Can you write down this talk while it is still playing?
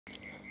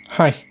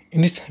Hi,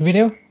 in this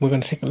video we're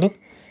going to take a look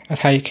at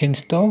how you can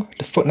install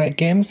the Fortnite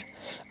games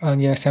on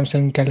your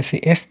Samsung Galaxy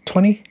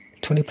S20,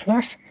 20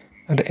 Plus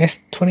and the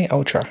S20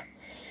 Ultra.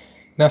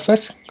 Now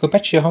first, go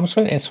back to your home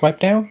screen and swipe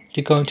down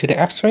to go into the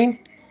app screen.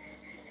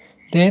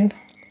 Then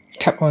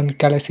tap on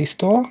Galaxy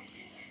Store.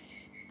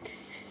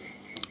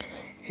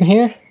 In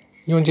here,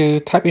 you want to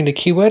type in the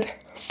keyword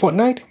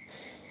Fortnite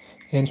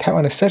and tap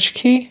on the search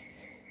key.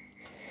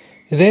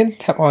 Then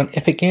tap on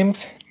Epic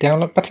Games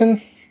download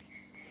button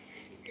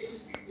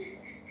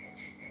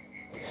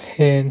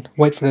and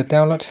wait for the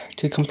download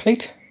to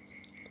complete.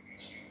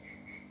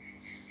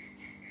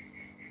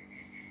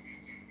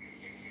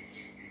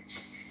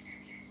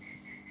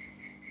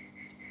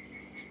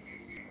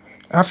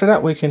 After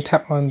that, we can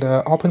tap on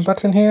the open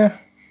button here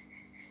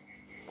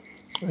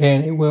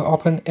and it will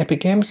open Epic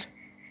Games.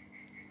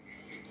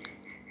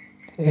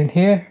 And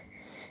here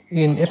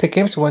in Epic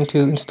Games, we want to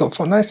install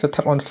Fortnite, so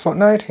tap on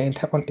Fortnite and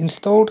tap on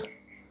installed.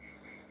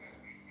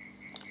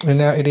 And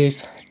now it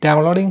is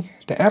downloading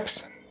the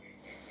apps.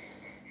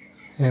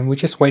 And we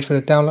just wait for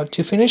the download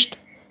to finish.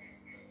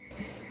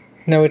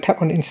 Now we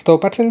tap on the install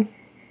button.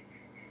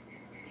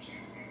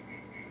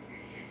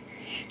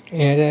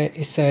 And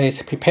it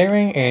says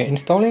preparing and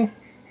installing.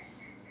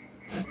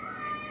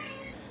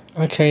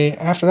 Okay,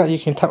 after that you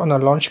can tap on the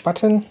launch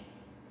button.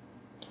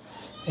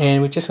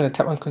 And we're just going to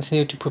tap on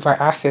continue to provide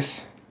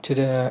access to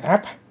the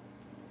app.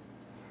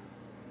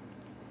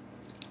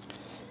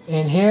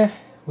 And here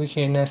we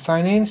can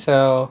sign in,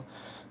 so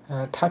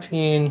type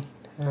in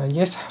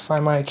yes,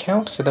 find my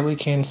account, so that we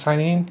can sign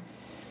in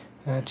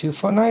to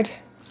Fortnite.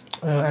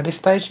 At this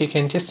stage you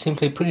can just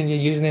simply put in your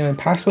username and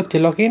password to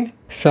log in.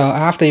 So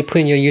after you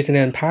put in your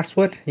username and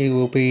password, you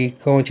will be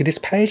going to this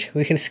page.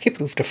 We can skip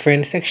with the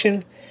friend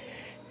section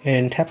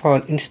and tap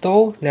on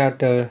install. Now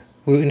the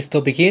will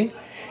install begin.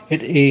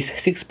 It is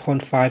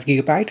 6.5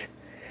 GB,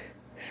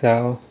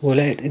 so we'll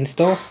let it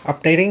install,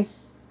 updating.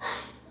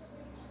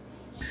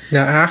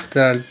 Now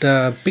after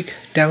the big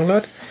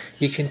download,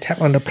 you can tap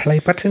on the play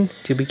button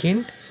to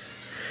begin.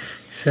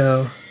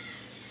 So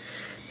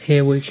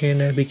here we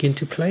can begin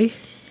to play.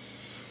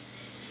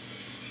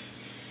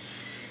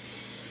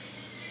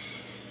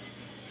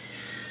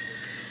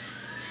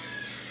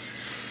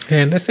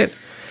 And that's it.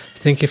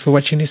 Thank you for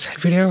watching this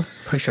video.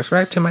 Please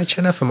subscribe to my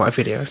channel for more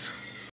videos.